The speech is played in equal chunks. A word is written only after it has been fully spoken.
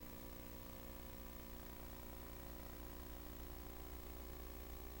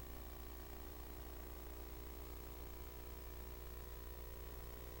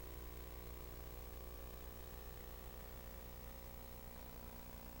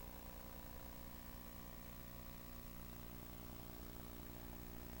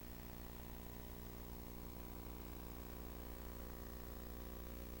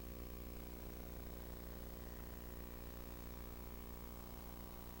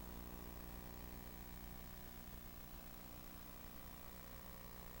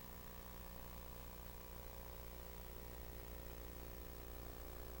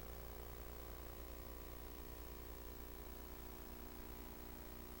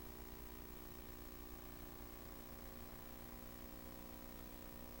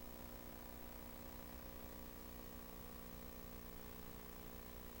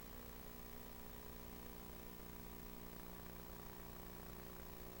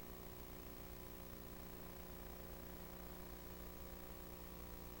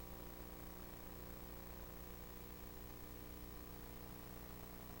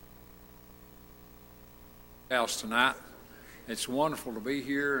house tonight. It's wonderful to be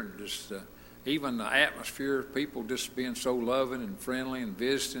here, and just even the atmosphere, people just being so loving and friendly and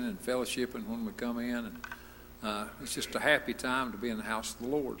visiting and fellowshipping when we come in. And it's just a happy time to be in the house of the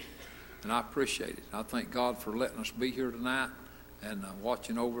Lord, and I appreciate it. I thank God for letting us be here tonight and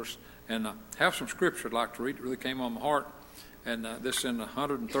watching over us. And have some scripture I'd like to read. It really came on my heart. And this is in the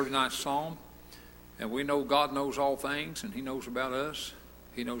 139th Psalm. And we know God knows all things, and He knows about us.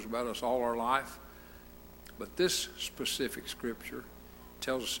 He knows about us all our life. But this specific scripture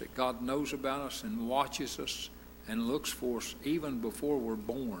tells us that God knows about us and watches us and looks for us even before we're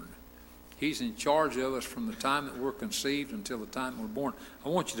born. He's in charge of us from the time that we're conceived until the time we're born. I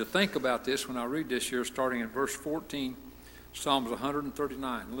want you to think about this when I read this here, starting in verse 14, Psalms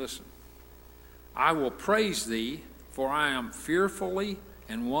 139. Listen. I will praise thee, for I am fearfully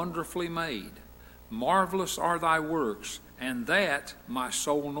and wonderfully made. Marvelous are thy works, and that my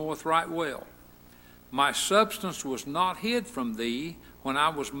soul knoweth right well. My substance was not hid from thee when I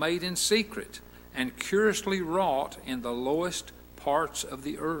was made in secret, and curiously wrought in the lowest parts of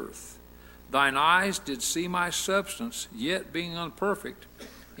the earth. Thine eyes did see my substance, yet being unperfect,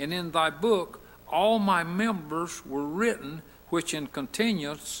 and in thy book all my members were written, which in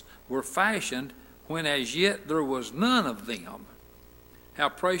continuance were fashioned, when as yet there was none of them. How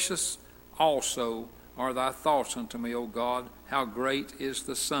precious also are thy thoughts unto me, O God, how great is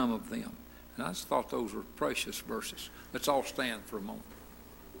the sum of them. And I just thought those were precious verses. Let's all stand for a moment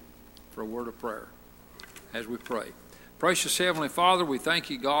for a word of prayer as we pray. Precious Heavenly Father, we thank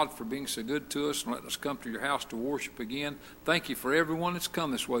you, God, for being so good to us and letting us come to your house to worship again. Thank you for everyone that's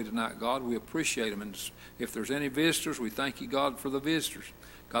come this way tonight, God. We appreciate them. And if there's any visitors, we thank you, God, for the visitors.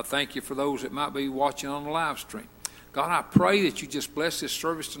 God, thank you for those that might be watching on the live stream. God, I pray that you just bless this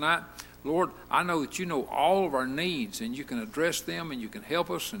service tonight. Lord, I know that you know all of our needs, and you can address them, and you can help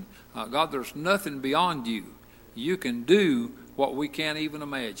us. And God, there's nothing beyond you. You can do what we can't even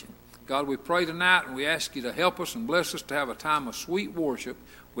imagine. God, we pray tonight, and we ask you to help us and bless us to have a time of sweet worship.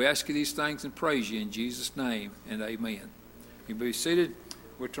 We ask you these things and praise you in Jesus' name, and amen. You be seated.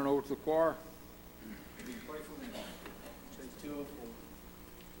 We'll turn over to the choir. You can pray for me. Say 204.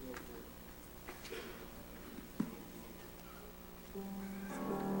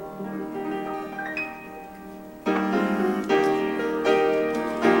 Father.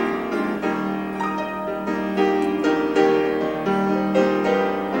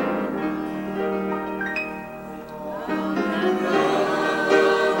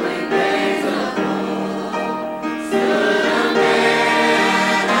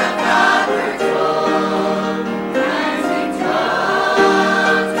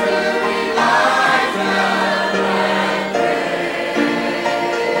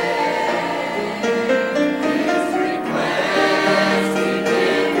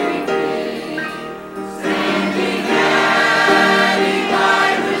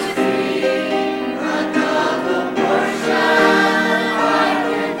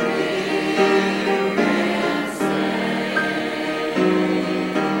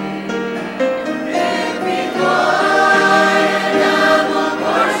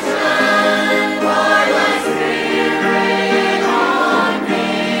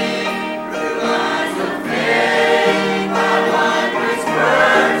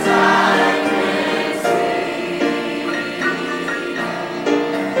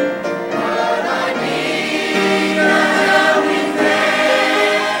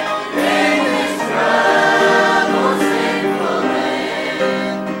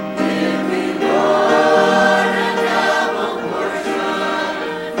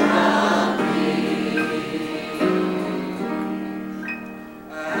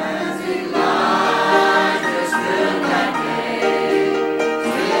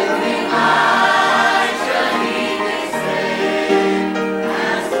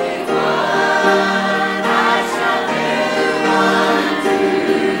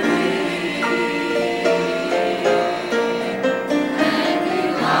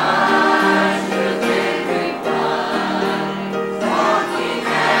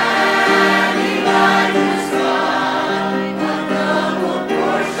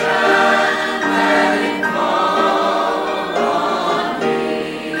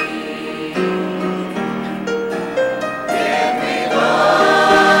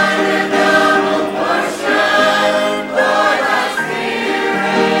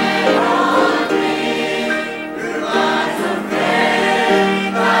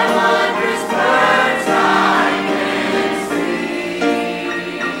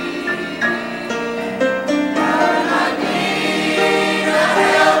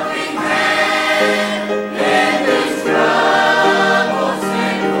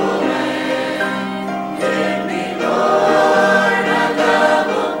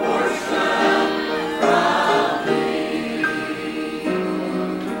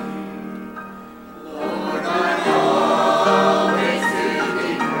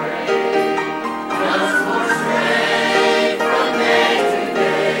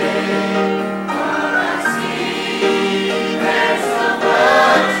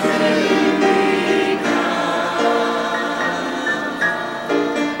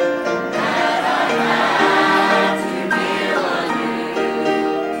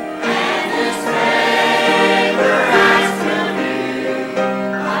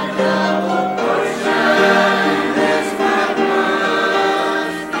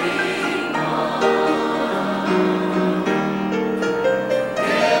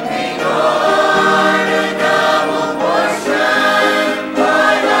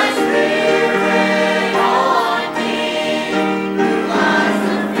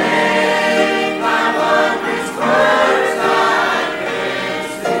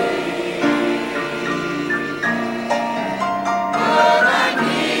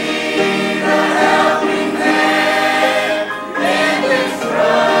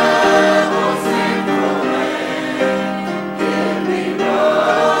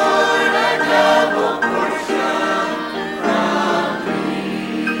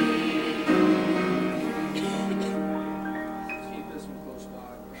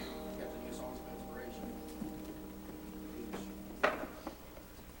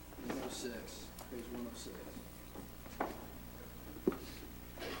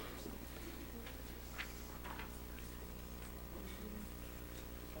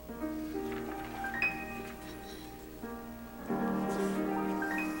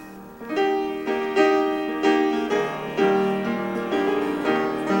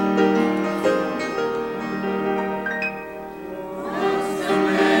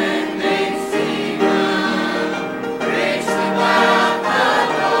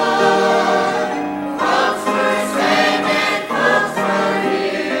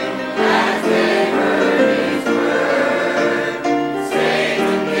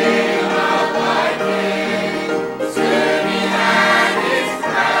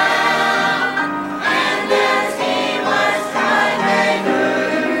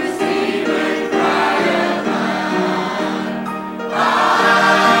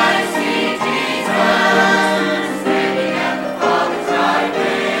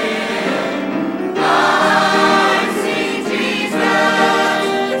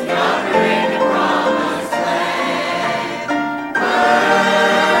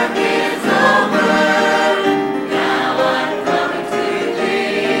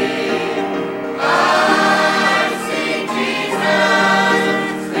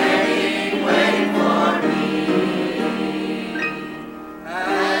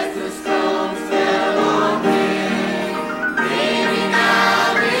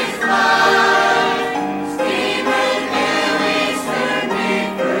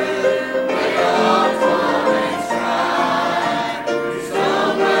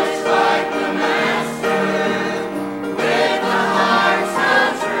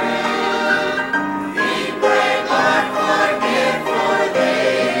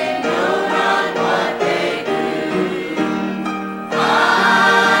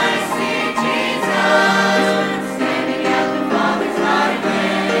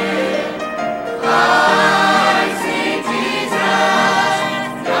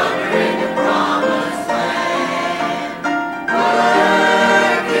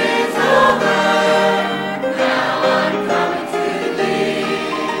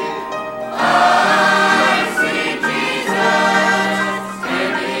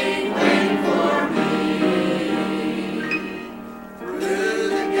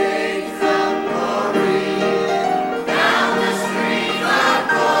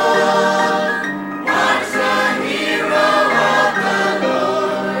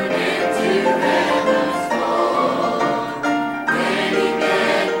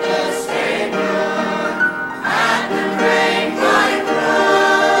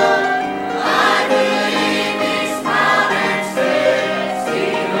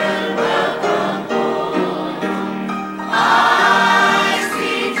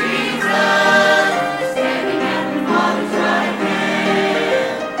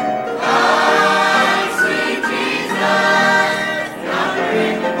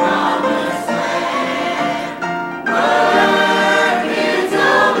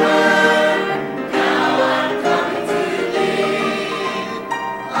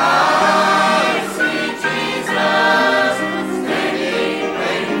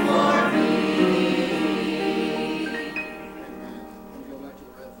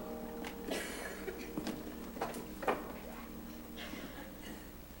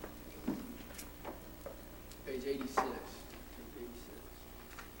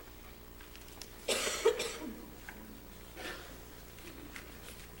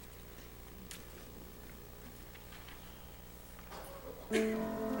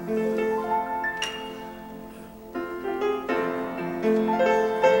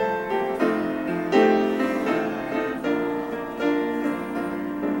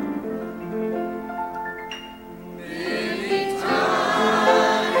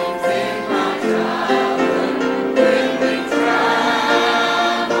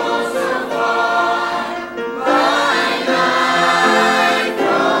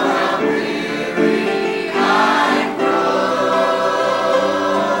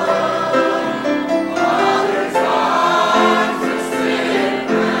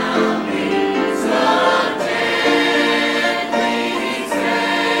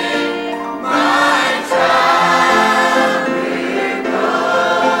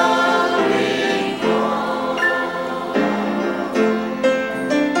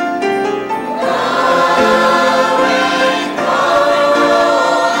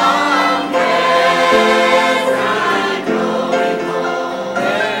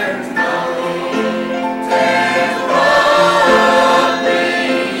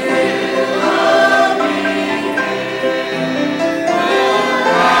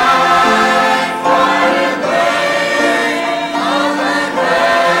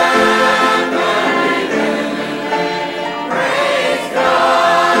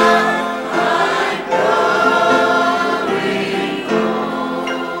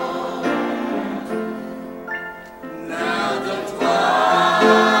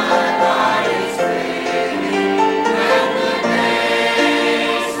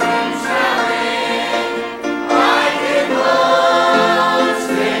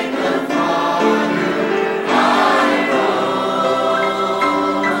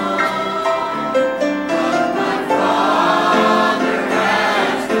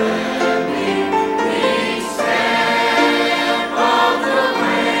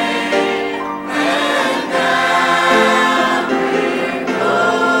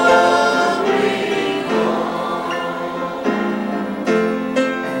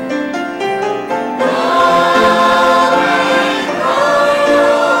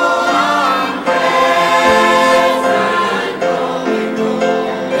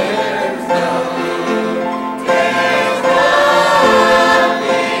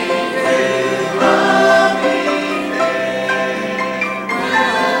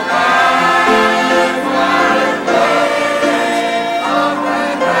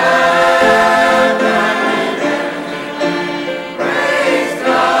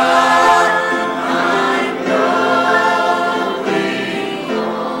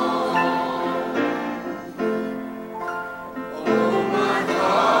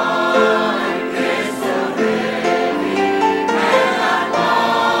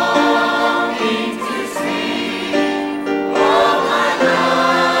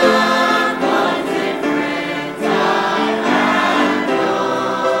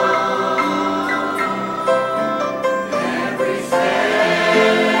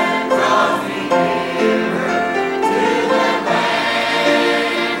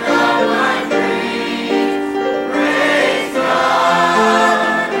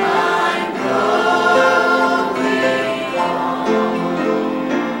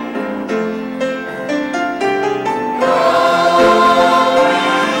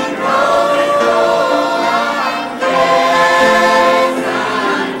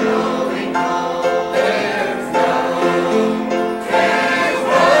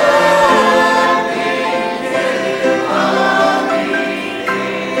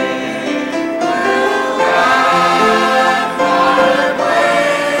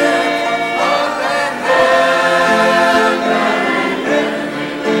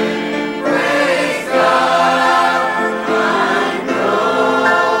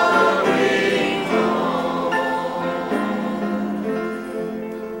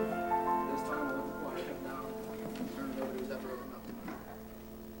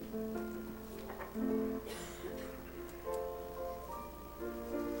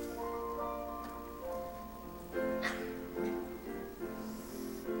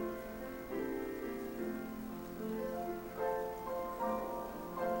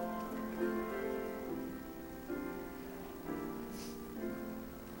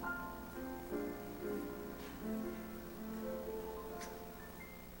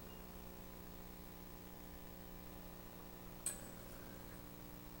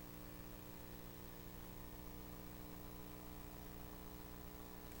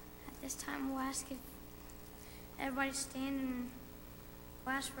 This time we'll ask if everybody stand and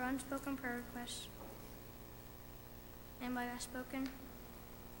we'll ask for unspoken prayer requests. Anybody got spoken?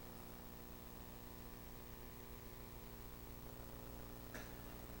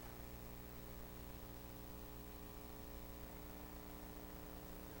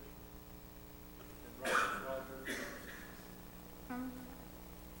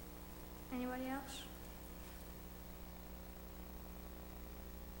 Anybody else?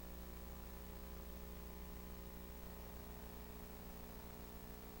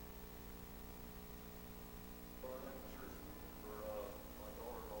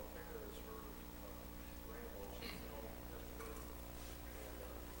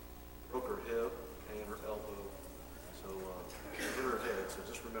 Broke her hip and her elbow, so hit her head. So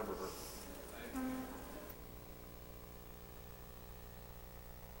just remember her.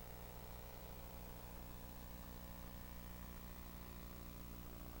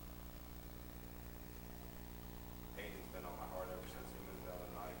 Hayden's been on my heart ever since he moved the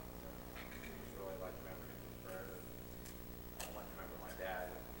other night. Just really like to remember him in prayer. I like to remember my dad.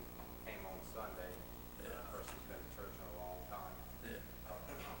 He came on Sunday. First he's been in church in a long time.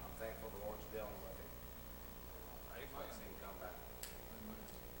 I'm thankful the Lord's dealing with him. I just like to see him come back.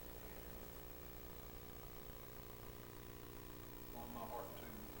 On my heart too.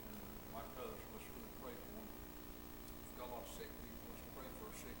 And my brothers, let's really pray for them. We've got a lot of sick people. Let's pray for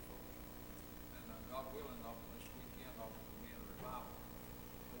our sick folks. And God willing, this weekend I'll be in a revival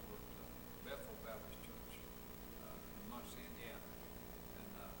over at Bethel Baptist Church in Muncie, Indiana. And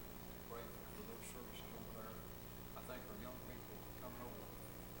pray for those services over there. I think our young people coming over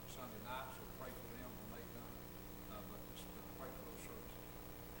Sunday night, so pray for them when they come. But just pray for those services.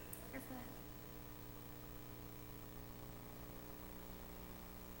 Pray for that.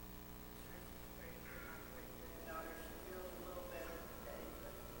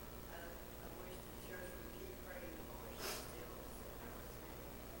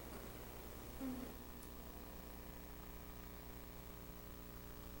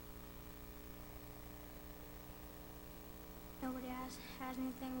 Nobody has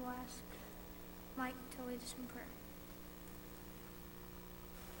anything, we'll ask Mike to lead us in prayer.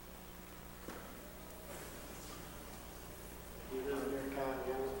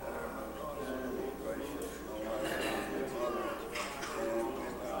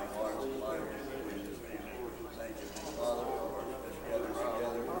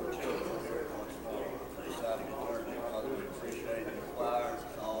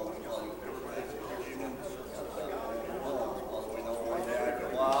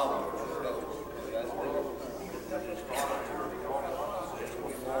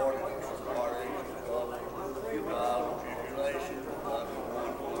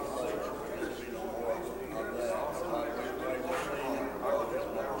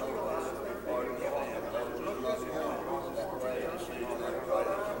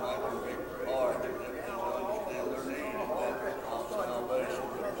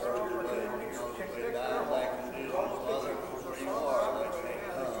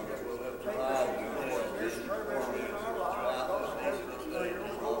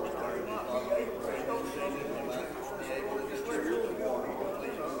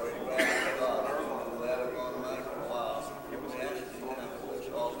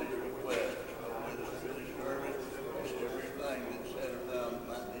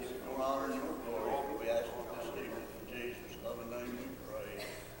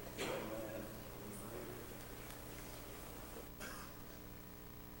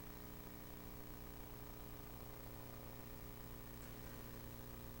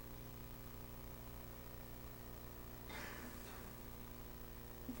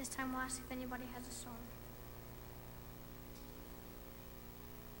 This time we'll ask if anybody has a song.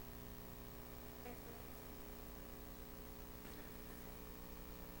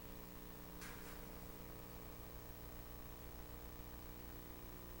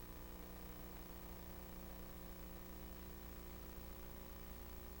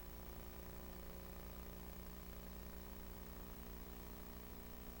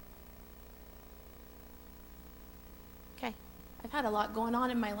 Okay, I've had a lot going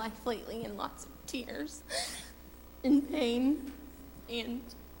on in my life lately and lots of tears and pain. And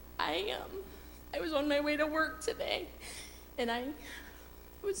I was on my way to work today, and I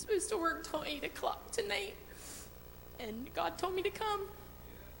was supposed to work till 8 o'clock tonight. And God told me to come.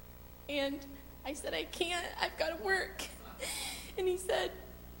 And I said, I can't, I've got to work. And he said,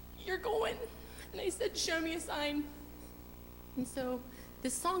 you're going. And I said, show me a sign. And so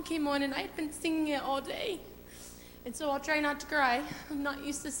this song came on, and I had been singing it all day. And so I'll try not to cry. I'm not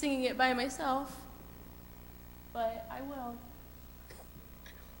used to singing it by myself, but I will.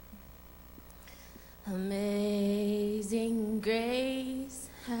 Amazing grace,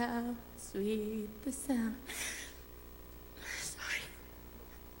 how sweet the sound. Sorry.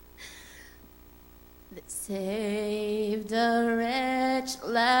 That saved a wretch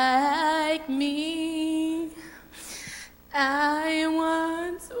like me. I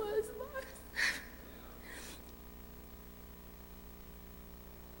once was lost.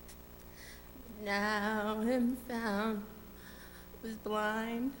 Now am found. Was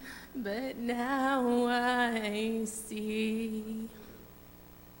blind, but now I see.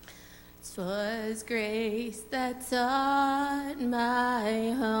 'Twas grace that taught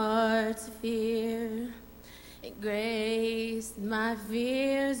my heart to fear. Grace my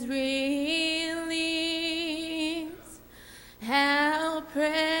fears relieves. How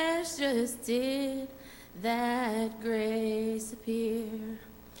precious did that grace appear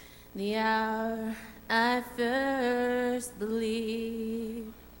the hour I first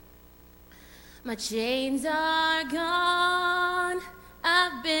believed. My chains are gone,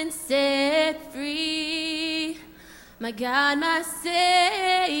 I've been set free. My God, my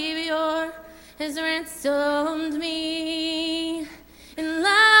Savior, has ransomed me. And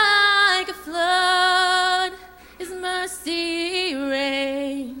like a flood, His mercy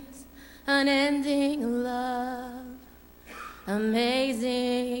reigns, unending love,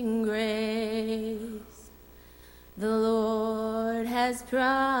 amazing grace. The Lord has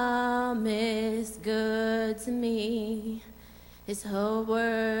promised good to me. His whole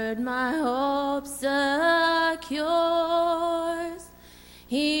word my hope secures.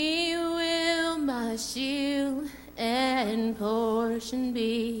 He will my shield and portion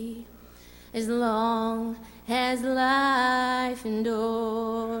be, as long as life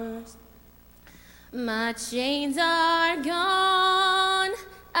endures. My chains are gone,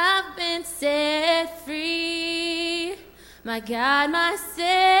 I've been set free. My God, my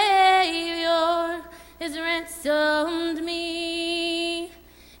Savior, has ransomed me.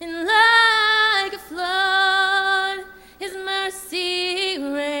 And like a flood, His mercy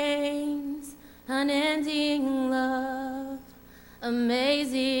reigns, unending love,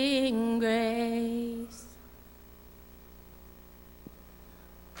 amazing grace.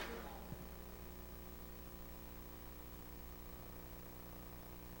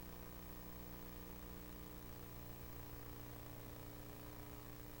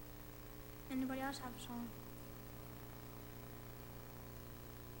 Anybody else have a song?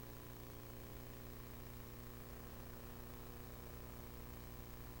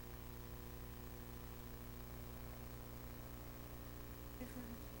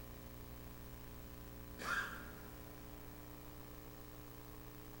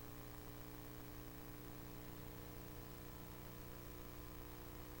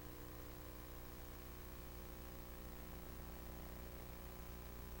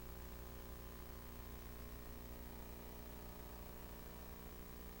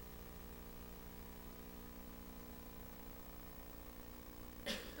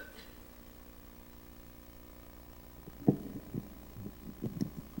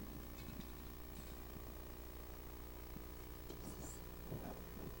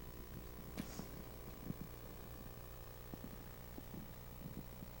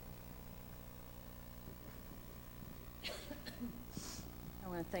 I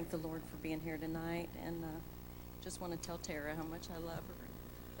want to thank the Lord for being here tonight, and just want to tell Tara how much I love her.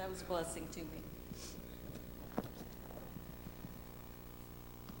 That was a blessing to me.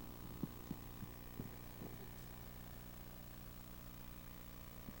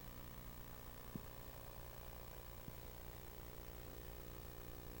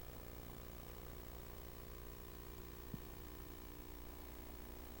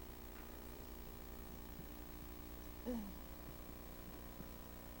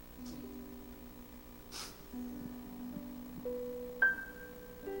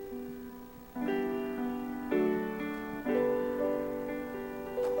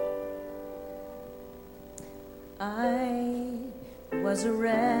 I was a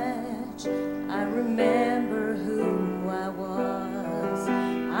wretch, I remember who I was.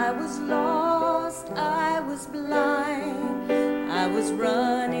 I was lost, I was blind, I was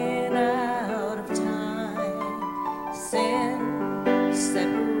running out of time. Sin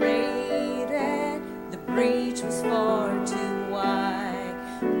separated, the breach was far too wide.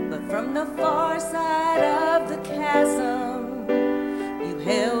 But from the far side of the chasm, you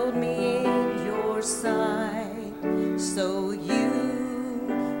held me in your sight. So you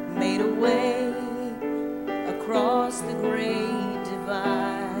made a way across the great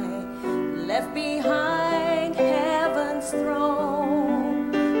divide, left behind heaven's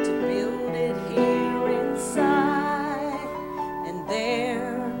throne to build it here inside. And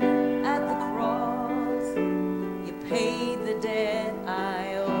there at the cross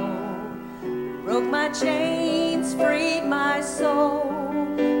chains, freed my soul.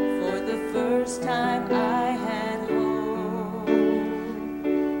 For the first time I had hope.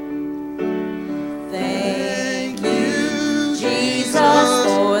 Thank you, Jesus,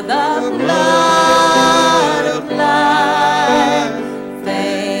 for the blood applied.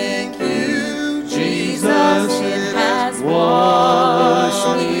 Thank you, Jesus, it has washed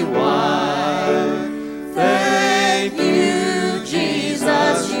me white. Thank you,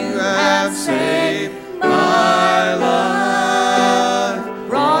 Jesus, you have saved my life.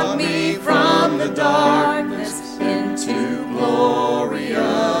 Brought me from the darkness into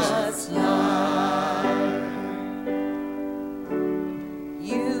glorious light.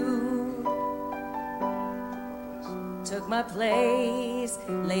 You took my place,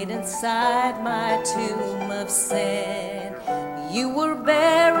 laid inside my tomb of sin. You were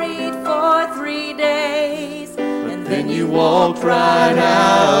buried for 3 days, and then you walked right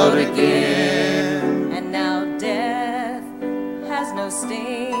out again. And now death has no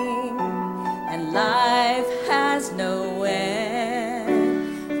sting, and life has no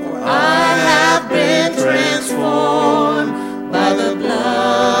end. For I have been transformed by the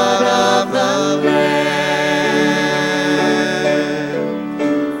blood of the Lamb.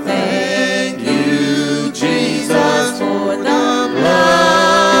 Thank you, Jesus, for the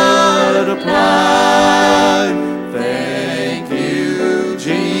blood applied. Thank you,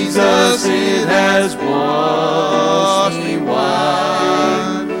 Jesus, it has washed me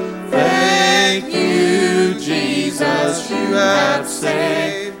white. Thank you, Jesus, you have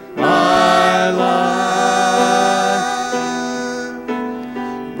saved my life.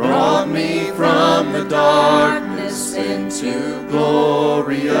 Brought me from the darkness into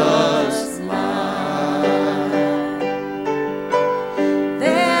glorious light.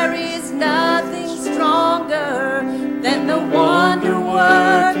 There is nothing stronger than the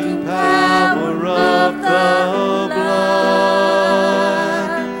wonder-working power of the blood.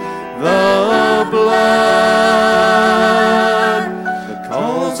 The blood that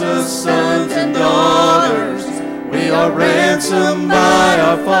calls us sons and daughters. We are ransomed by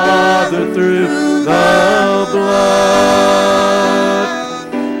our Father through the blood.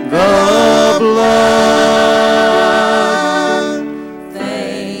 The blood.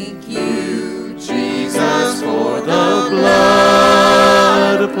 Thank you, Jesus, for the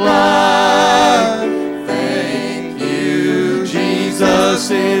blood applied. Thank you, Jesus,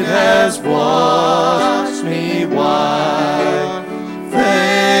 it has washed me white.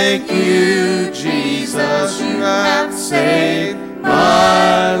 Thank you, Jesus, you have saved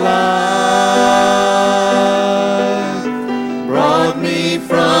my life. Brought me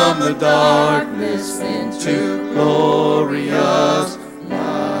from the darkness into glorious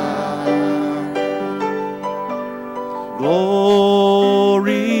light.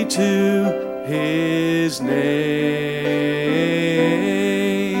 Glory to his name.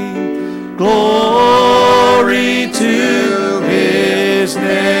 Glory to his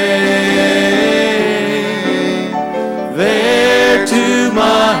name. There to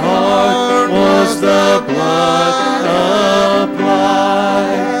my heart was the blood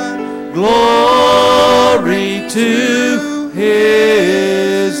applied. Glory to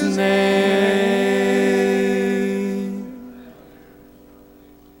his name.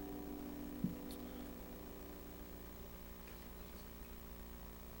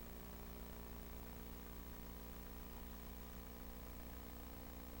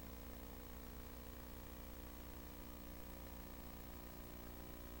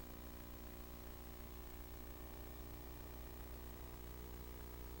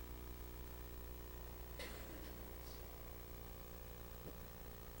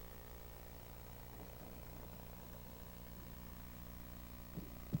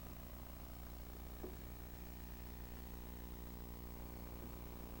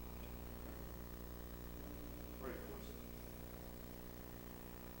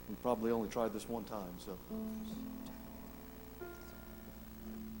 We probably only tried this one time, so.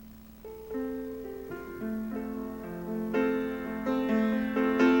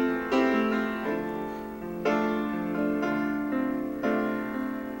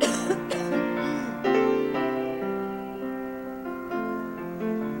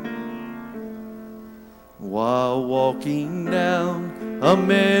 While walking down a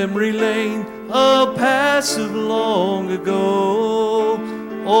memory lane, a passive long ago,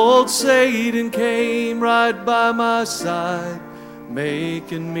 old Satan came right by my side,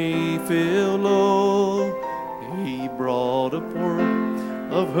 making me feel low. He brought a world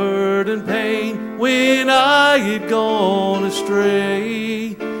of hurt and pain when I had gone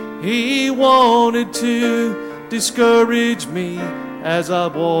astray. He wanted to discourage me as I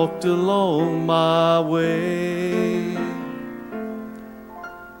walked along my way.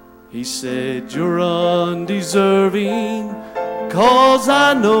 He said, you're undeserving, 'cause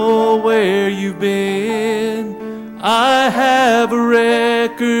I know where you've been. I have a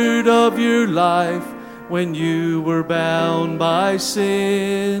record of your life when you were bound by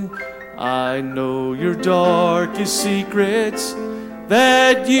sin. I know your darkest secrets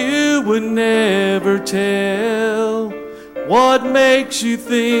that you would never tell. What makes you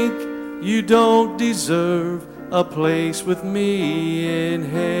think you don't deserve a place with me in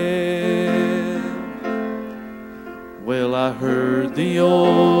hell? Well, I heard the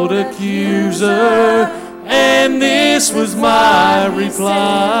old accuser, and this was my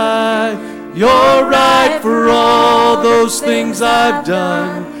reply. You're right for all those things I've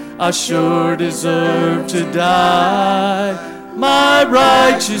done. I sure deserve to die. My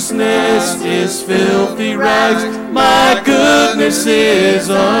righteousness is filthy rags. My goodness is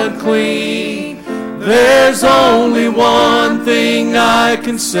unclean. There's only one thing I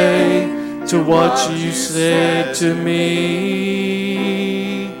can say to what you said to me.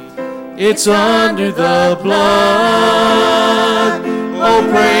 It's under the blood. Oh,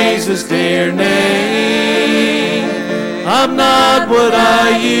 praise His dear name. I'm not what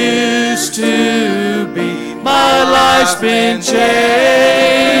I used to be. My life's been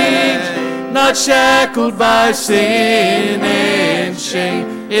changed, not shackled by sin and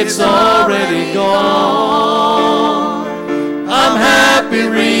shame. It's already gone. I'm happy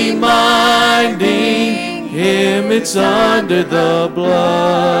reminding Him it's under the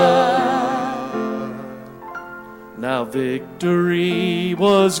blood. Now victory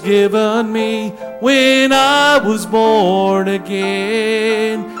was given me when I was born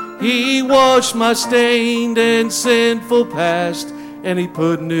again. He washed my stained and sinful past, and He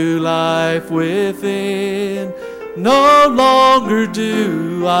put new life within. No longer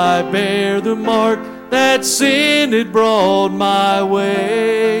do I bear the mark that sin had brought my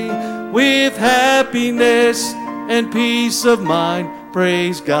way. With happiness and peace of mind,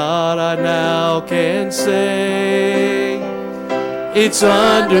 praise God, I now can say, it's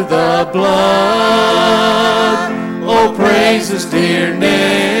under the blood. Oh, praise His dear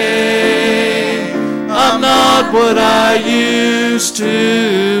name. I'm not what I used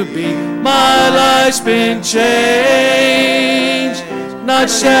to be. My life's been changed, not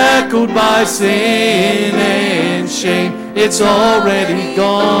shackled by sin and shame. It's already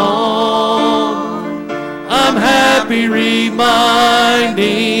gone. I'm happy reminding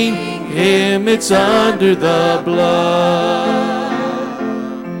Him it's under the blood.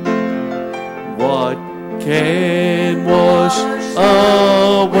 What can wash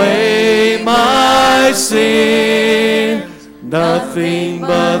away my sin? Nothing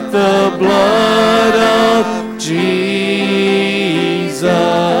but the blood of Jesus.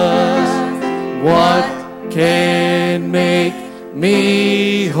 What can make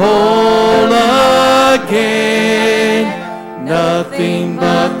me whole again? Nothing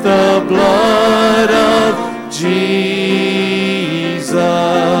but the blood of Jesus.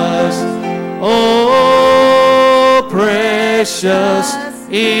 Oh, precious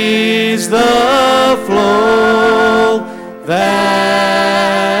is the flow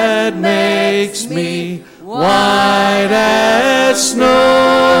that makes me white as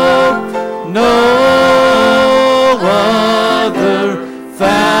snow. No other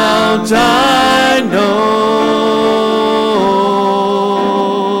fount I know.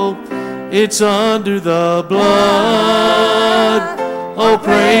 It's under the blood. Oh,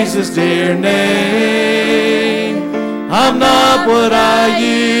 praise His dear name. I'm not what I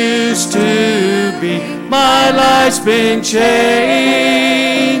used to be. My life's been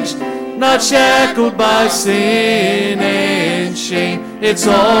changed, not shackled by sin and shame. It's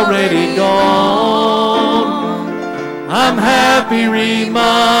already gone. I'm happy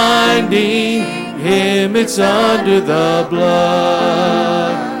reminding Him it's under the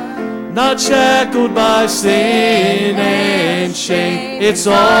blood. Not shackled by sin and shame. It's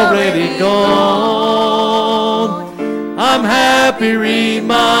already gone. I'm happy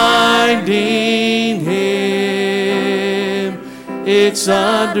reminding Him it's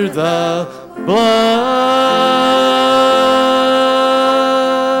under the blood.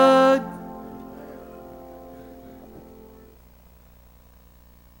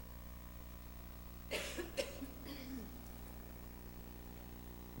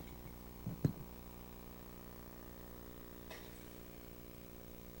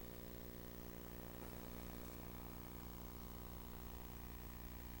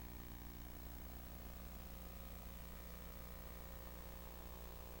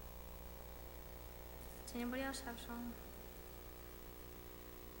 Does anybody else have a song?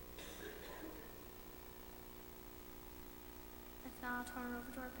 I'll turn it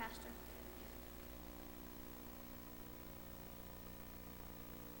over to our pastor.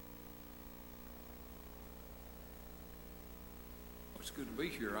 It's good to be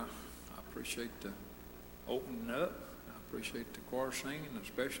here. I appreciate the opening up. I appreciate the choir singing and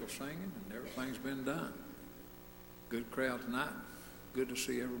special singing, and everything's been done. Good crowd tonight. Good to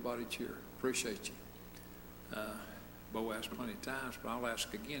see everybody cheer. Appreciate you. Bo asked plenty of times, but I'll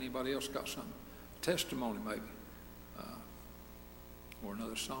ask again. Anybody else got something? Testimony maybe, or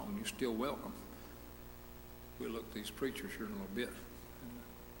another song? You're still welcome. We'll look at these preachers here in a little bit.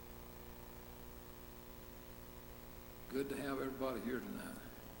 Good to have everybody here tonight.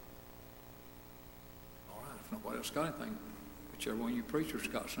 All right, if nobody else got anything, whichever one of you preachers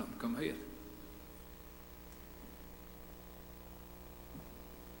got something, come ahead.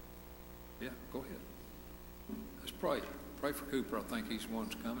 Yeah, go ahead. Let's pray. Pray for Cooper. I think he's the one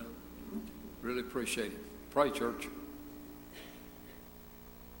that's coming. Really appreciate it. Pray, church.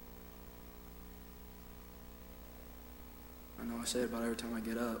 I know I say it about every time I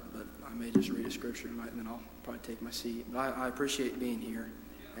get up, but I may just read a scripture tonight and then I'll probably take my seat. But I appreciate being here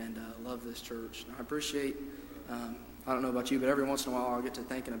and love this church. And I appreciate, I don't know about you, but every once in a while I'll get to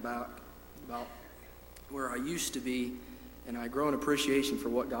thinking about where I used to be, and I grow an appreciation for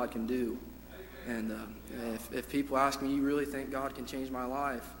what God can do. And if people ask me, you really think God can change my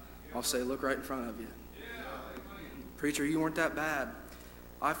life? I'll say, look right in front of you. Preacher, you weren't that bad.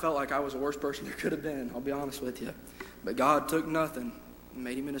 I felt like I was the worst person there could have been, I'll be honest with you. But God took nothing and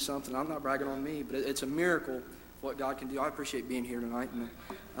made him into something. I'm not bragging on me, but it's a miracle what God can do. I appreciate being here tonight. And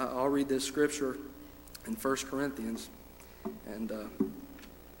I'll read this scripture in 1 Corinthians. And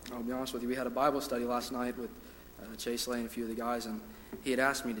I'll be honest with you, we had a Bible study last night with Chase Lane and a few of the guys, and he had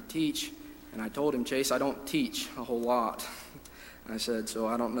asked me to teach. And I told him, Chase, I don't teach a whole lot. I said, so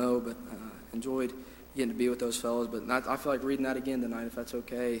I don't know, but enjoyed getting to be with those fellows. But I feel like reading that again tonight, if that's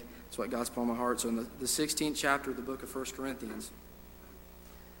okay. It's what God's put on my heart. So in the 16th chapter of the book of 1 Corinthians,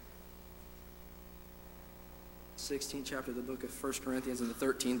 16th chapter of the book of 1 Corinthians, in the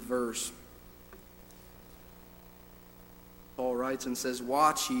 13th verse, Paul writes and says,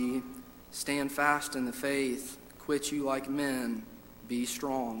 watch ye, stand fast in the faith, quit you like men, be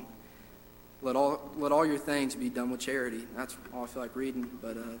strong. Let all your things be done with charity. That's all I feel like reading.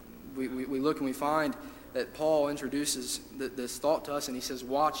 But we look and we find that Paul introduces this thought to us, and he says,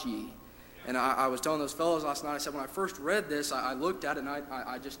 watch ye. And I was telling those fellows last night, I said, when I first read this, I looked at it and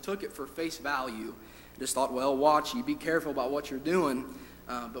I just took it for face value. I just thought, well, watch ye, be careful about what you're doing.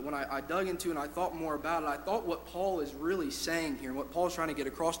 But when I dug into it and I thought more about it, I thought what Paul is really saying here, and what Paul's trying to get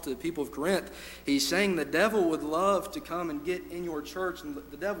across to the people of Corinth, he's saying the devil would love to come and get in your church, and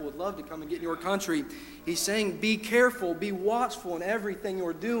the devil would love to come and get in your country. He's saying be careful, be watchful in everything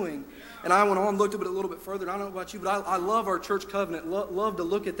you're doing. And I went on and looked at it a little bit further, and I don't know about you, but I love our church covenant, love to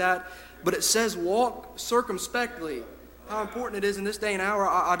look at that. But it says walk circumspectly. How important it is in this day and hour.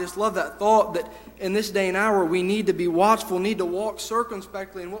 I just love that thought that in this day and hour we need to be watchful, need to walk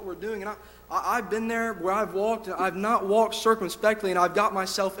circumspectly in what we're doing. And I've been there where I've walked and I've not walked circumspectly, and I've got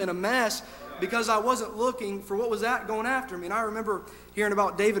myself in a mess because I wasn't looking for what was going after me. And I remember hearing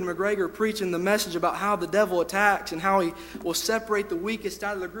about David McGregor preaching the message about how the devil attacks and how he will separate the weakest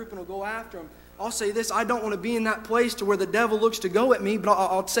out of the group and will go after him. I'll say this, I don't want to be in that place to where the devil looks to go at me, but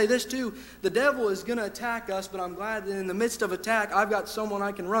I'll say this too. The devil is going to attack us, but I'm glad that in the midst of attack, I've got someone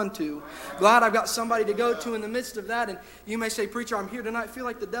I can run to. Glad I've got somebody to go to in the midst of that. And you may say, preacher, I'm here tonight, I feel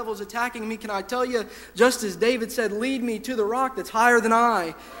like the devil's attacking me. Can I tell you, just as David said, lead me to the rock that's higher than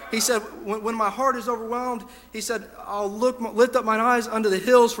I. He said, when my heart is overwhelmed, he said, I'll lift up mine eyes unto the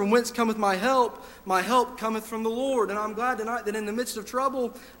hills from whence cometh my help. My help cometh from the Lord. And I'm glad tonight that in the midst of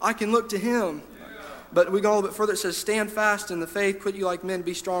trouble, I can look to him. But we go a little bit further. It says, stand fast in the faith, quit you like men,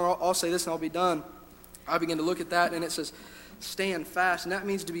 be strong. I'll say this and I'll be done. I begin to look at that, and it says, stand fast. And that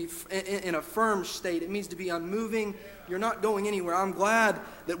means to be in a firm state. It means to be unmoving. You're not going anywhere. I'm glad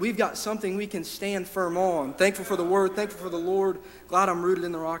that we've got something we can stand firm on. Thankful for the word. Thankful for the Lord. Glad I'm rooted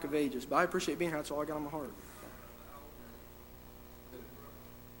in the rock of ages. But I appreciate being here. That's all I got on my heart.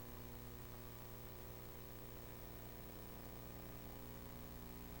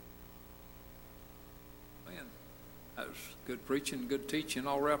 That was good preaching, good teaching,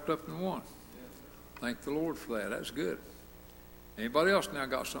 all wrapped up in one. Thank the Lord for that. That's good. Anybody else now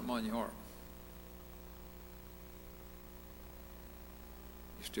got something on your heart?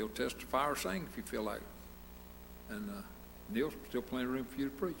 You still testify or sing if you feel like it. And Neil's still plenty of room for you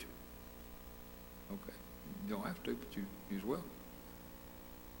to preach. Okay. You don't have to, but you as well.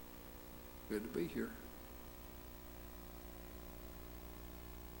 Good to be here.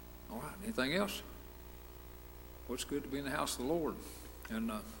 All right. Anything else? it's good to be in the house of the Lord.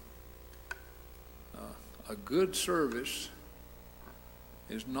 And a good service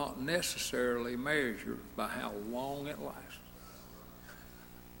is not necessarily measured by how long it lasts.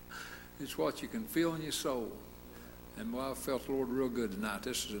 It's what you can feel in your soul. And boy, I felt the Lord real good tonight.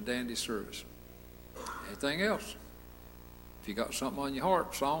 This is a dandy service. Anything else? If you got something on your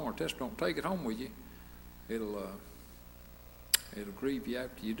heart, song or test, don't take it home with you. It'll grieve you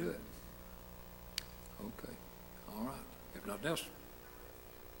after you do it. Okay. All right. If nothing else.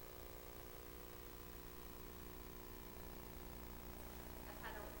 I've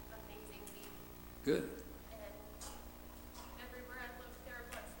had an amazing week. Good. And everywhere I look, there are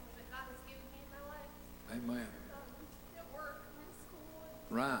blessings that God has given me in my life. Amen. At work, and in school, and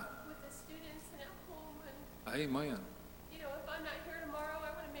Right. with the students, and at home. And, Amen. you know, if I'm not here tomorrow, I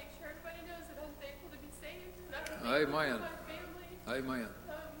want to make sure everybody knows that I'm thankful to be saved. And I'm thankful Amen. for my family. Amen.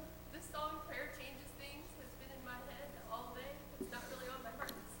 The song Prayer Changes Things has been in my head all day. It's not really on my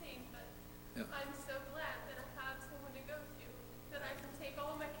heart to sing, but Yeah. I'm so glad that I have someone to go to, that I can take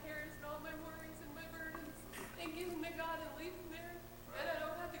all my cares and all my worries and my burdens and give them to God and leave them there, and I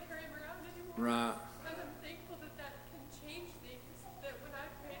don't have to carry them around anymore. Right. And I'm thankful that that can change things, that when I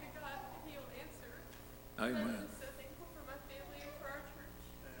pray to God, He'll answer. Amen. I'm so thankful for my family and for our church.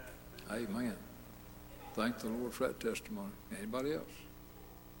 Amen. Thank the Lord for that testimony. Anybody else?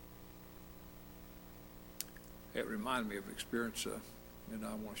 It reminded me of experience, and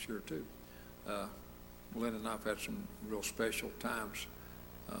I want to share too. Linda and I have had some real special times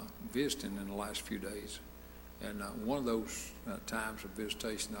visiting in the last few days. And one of those times of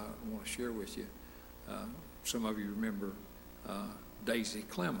visitation I want to share with you, some of you remember Daisy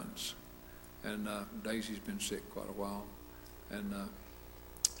Clemens. And Daisy's been sick quite a while. And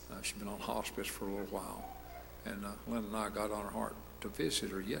she's been on hospice for a little while. And Linda and I got on her heart to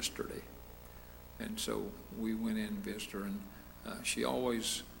visit her yesterday. And so we went in and visited her. And she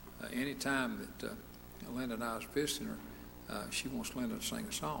always, any time that Linda and I was visiting her, she wants Linda to sing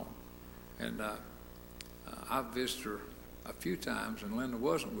a song. And I've visited her a few times, and Linda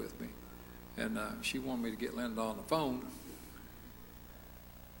wasn't with me. And she wanted me to get Linda on the phone.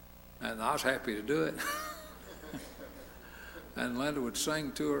 And I was happy to do it. And Linda would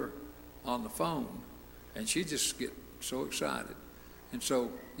sing to her on the phone, and she'd just get so excited. And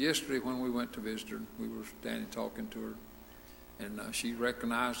so yesterday when we went to visit her, we were standing talking to her, and she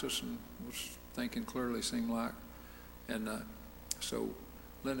recognized us and was thinking clearly, seemed like. And so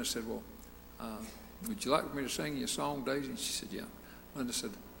Linda said, well, would you like me to sing you a song, Daisy? And she said, yeah. Linda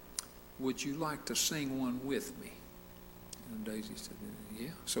said, would you like to sing one with me? And Daisy said, yeah.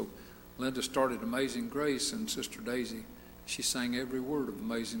 So Linda started Amazing Grace, and Sister Daisy, she sang every word of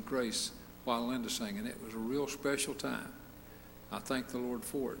Amazing Grace while Linda sang, and it was a real special time. I thank the Lord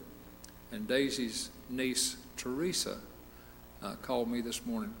for it. And Daisy's niece, Teresa, called me this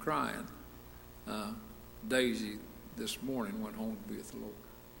morning crying. Daisy this morning went home to be with the Lord.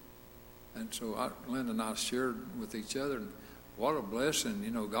 And so Linda and I shared with each other, and what a blessing.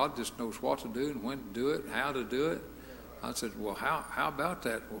 You know, God just knows what to do and when to do it and how to do it. I said, well, how about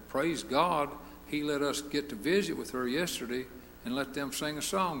that? Well, praise God, He let us get to visit with her yesterday and let them sing a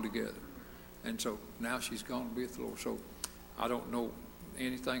song together. And so now she's gone to be with the Lord. So I don't know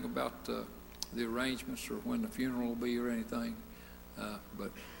anything about the arrangements or when the funeral will be or anything,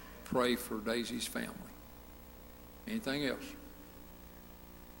 but pray for Daisy's family. Anything else?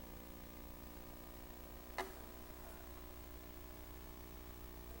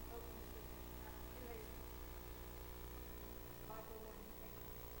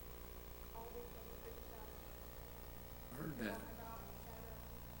 I heard that.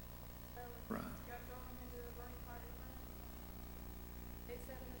 Right. It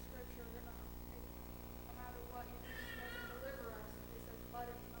said in the scripture that no matter what you do, He doesn't deliver us. It says, but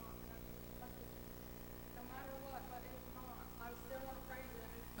if not. No matter what, but if not, I still want to praise Him.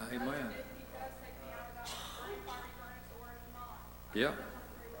 Amen. If He does take me out of that fiery furnace or if not. Yeah.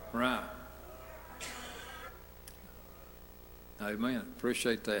 Right. Amen.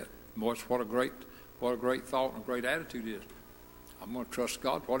 Appreciate that. Boy, what a great thought and a great attitude is. I'm going to trust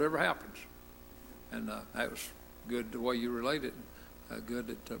God whatever happens. And that was good the way you related. Good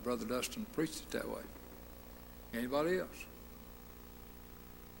that Brother Dustin preached it that way. Anybody else?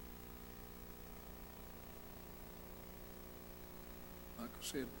 Like I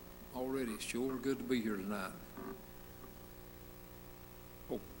said already, it's sure good to be here tonight.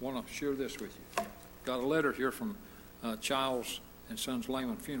 Oh, want to share this with you. Got a letter here from Childs and Sons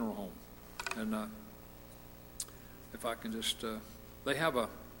Lehman Funeral Home. And if I can just, they have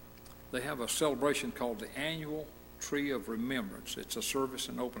a celebration called the Annual Tree of Remembrance. It's a service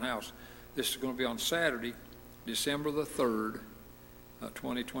and open house. This is going to be on Saturday, December the 3rd,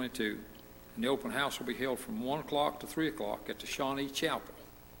 2022. And the open house will be held from 1 o'clock to 3 o'clock at the Shawnee Chapel.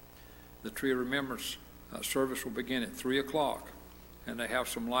 The Tree of Remembrance service will begin at 3 o'clock, and they have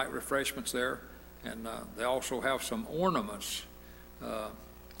some light refreshments there, and they also have some ornaments.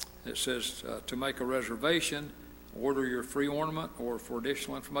 It says to make a reservation, order your free ornament, or for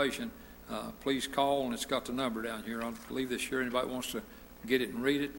additional information, please call, and it's got the number down here. I'll leave this here. Anybody wants to get it and read it,